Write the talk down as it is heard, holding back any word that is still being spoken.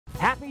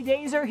happy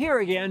days are here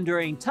again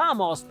during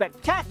Ahl's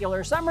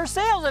spectacular summer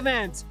sales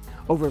event.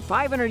 Over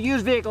 500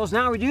 used vehicles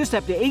now reduced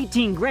up to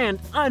 18 grand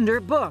under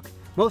book.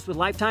 Most with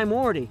lifetime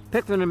warranty.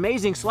 Pick from an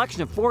amazing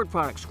selection of Ford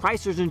products,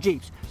 Chryslers and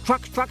Jeeps.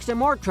 Trucks, and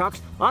more trucks,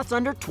 lots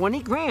under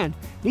 20 grand.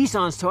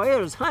 Nissans,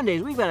 Toyotas,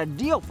 Hyundais, we've got a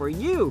deal for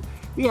you.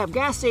 We have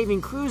gas-saving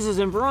Cruises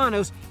and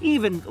Veranos,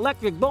 even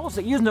electric Bolts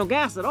that use no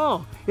gas at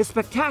all. It's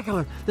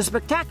spectacular. The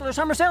spectacular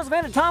summer sales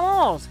event at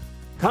Ahl's.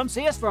 Come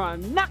see us for a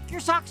knock your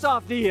socks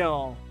off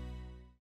deal.